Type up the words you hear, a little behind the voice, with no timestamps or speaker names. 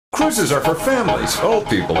Cruises are for families, old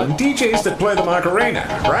people, and DJs that play the Macarena,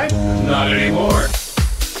 right? Not anymore.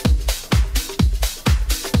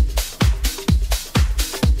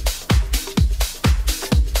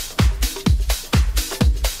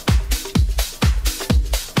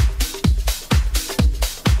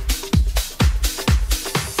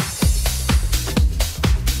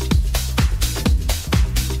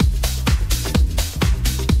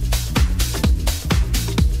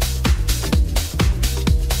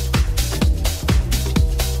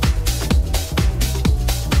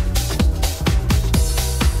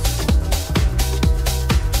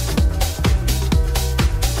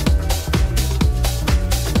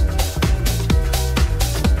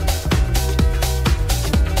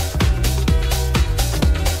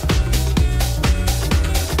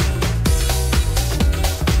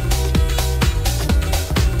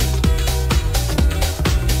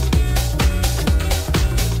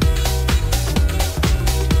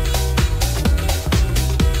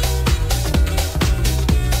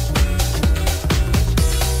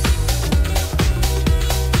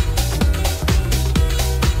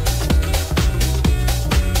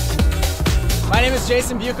 My name is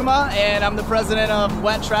Jason Buikema, and I'm the president of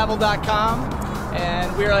WetTravel.com,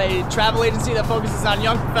 and we're a travel agency that focuses on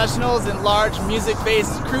young professionals and large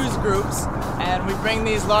music-based cruise groups, and we bring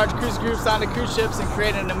these large cruise groups onto cruise ships and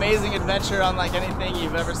create an amazing adventure unlike anything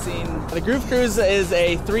you've ever seen. The Groove Cruise is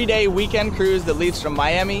a 3-day weekend cruise that leaves from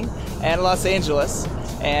Miami and Los Angeles,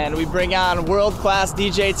 and we bring on world-class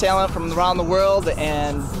DJ talent from around the world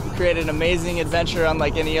and create an amazing adventure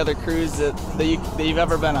unlike any other cruise that you've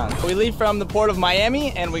ever been on. We leave from the port of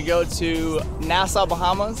Miami and we go to Nassau,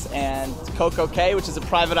 Bahamas, and Coco Cay, which is a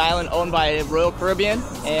private island owned by Royal Caribbean,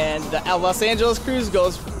 and the Los Angeles cruise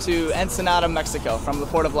goes to Ensenada, Mexico from the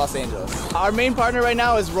port of Los Angeles. Our main partner right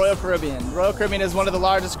now is Royal Caribbean. Royal Caribbean is one of the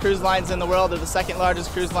largest cruise lines in the world. They're the second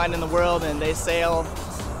largest cruise line in the world, and they sail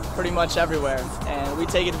pretty much everywhere, and we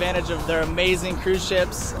take advantage of their amazing cruise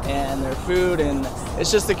ships and their food, and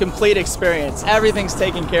it's just a complete experience. Everything's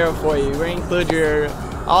taken care of for you. We include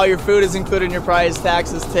all your food is included in your price,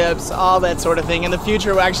 taxes, tips, all that sort of thing. In the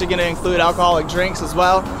future, we're actually going to include alcoholic drinks as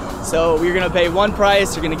well. So you're going to pay one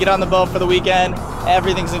price, you're going to get on the boat for the weekend,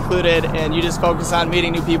 everything's included, and you just focus on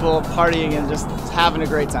meeting new people, partying, and just having a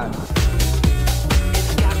great time.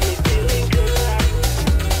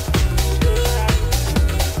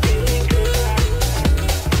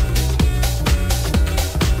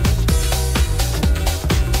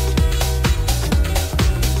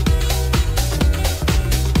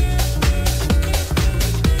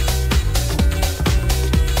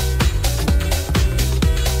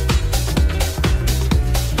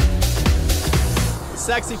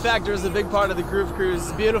 Sexy factor is a big part of the Groove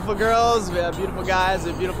Cruise. Beautiful girls, we have beautiful guys, we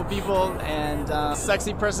have beautiful people, and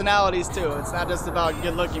sexy personalities too. It's not just about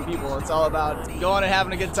good-looking people. It's all about going and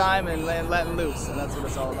having a good time and letting loose, and that's what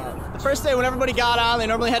it's all about. The first day when everybody got on, they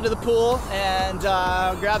normally head to the pool and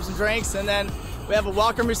grab some drinks, and then we have a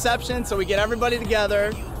welcome reception, so we get everybody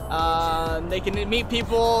together. They can meet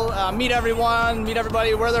people, meet everyone, meet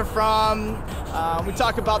everybody where they're from. We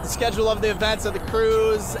talk about the schedule of the events of the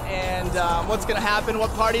cruise and what's going to happen, what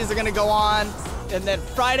parties are going to go on. And then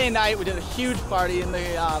Friday night we did a huge party in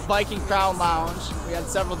the Viking Crown Lounge. We had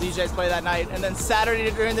several DJs play that night. And then Saturday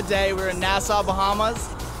during the day we were in Nassau, Bahamas.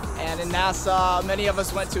 And in Nassau, many of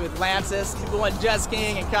us went to Atlantis. People went jet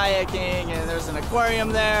skiing and kayaking, and there's an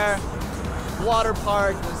aquarium there, water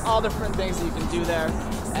park, there's all different things that you can do there.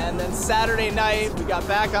 And then Saturday night, we got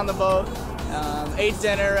back on the boat, ate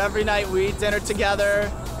dinner. Every night we eat dinner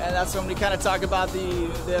together, and that's when we kind of talk about the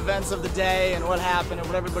events of the day and what happened and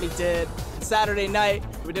what everybody did. Saturday night,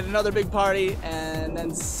 we did another big party, and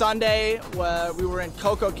then Sunday, we were in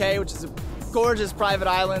Coco Cay, which is a gorgeous private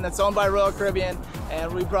island that's owned by Royal Caribbean,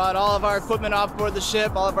 and we brought all of our equipment off board the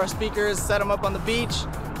ship, all of our speakers, set them up on the beach,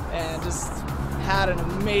 and just had an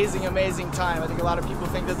amazing, amazing time. I think a lot of people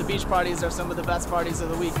think that the beach parties are some of the best parties of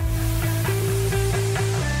the week.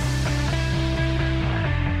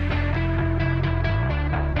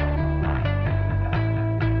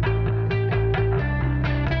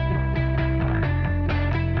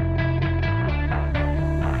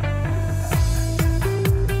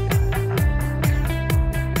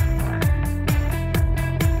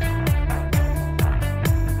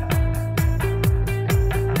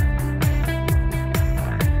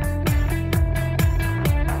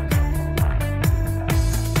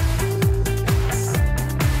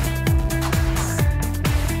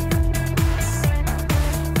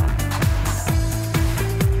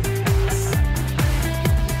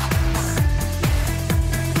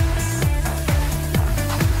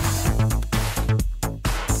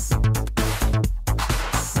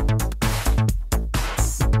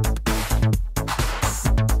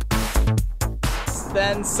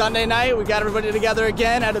 then Sunday night, we got everybody together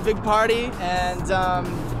again at a big party, and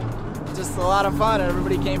just a lot of fun.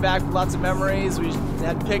 Everybody came back with lots of memories. We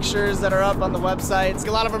had pictures that are up on the website.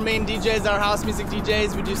 A lot of our main DJs are house music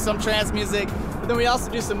DJs. We do some trance music, but then we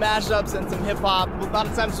also do some mashups and some hip hop. A lot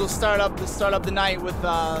of times we'll start up the night with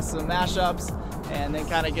some mashups, and then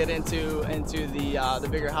kind of get into the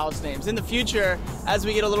bigger house names. In the future, as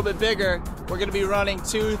we get a little bit bigger, we're going to be running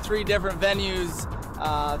 2-3 different venues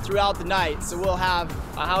throughout the night. So we'll have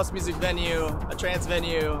a house music venue, a trance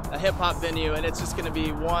venue, a hip hop venue, and it's just going to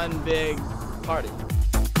be one big party.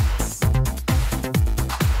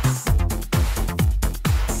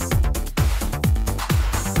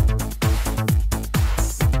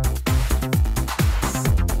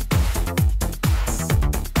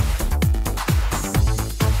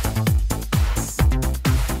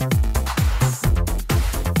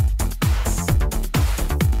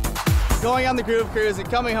 Going on the Groove Cruise and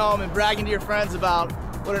coming home and bragging to your friends about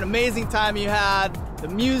what an amazing time you had, the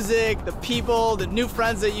music, the people, the new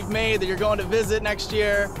friends that you've made that you're going to visit next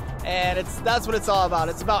year, and that's what it's all about.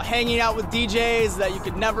 It's about hanging out with DJs that you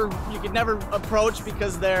could never approach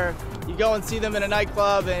because you go and see them in a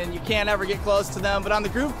nightclub and you can't ever get close to them. But on the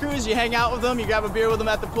Groove Cruise, you hang out with them, you grab a beer with them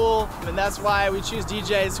at the pool, and that's why we choose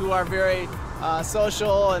DJs who are very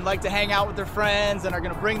social and like to hang out with their friends and are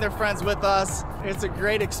going to bring their friends with us. It's a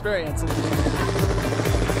great experience.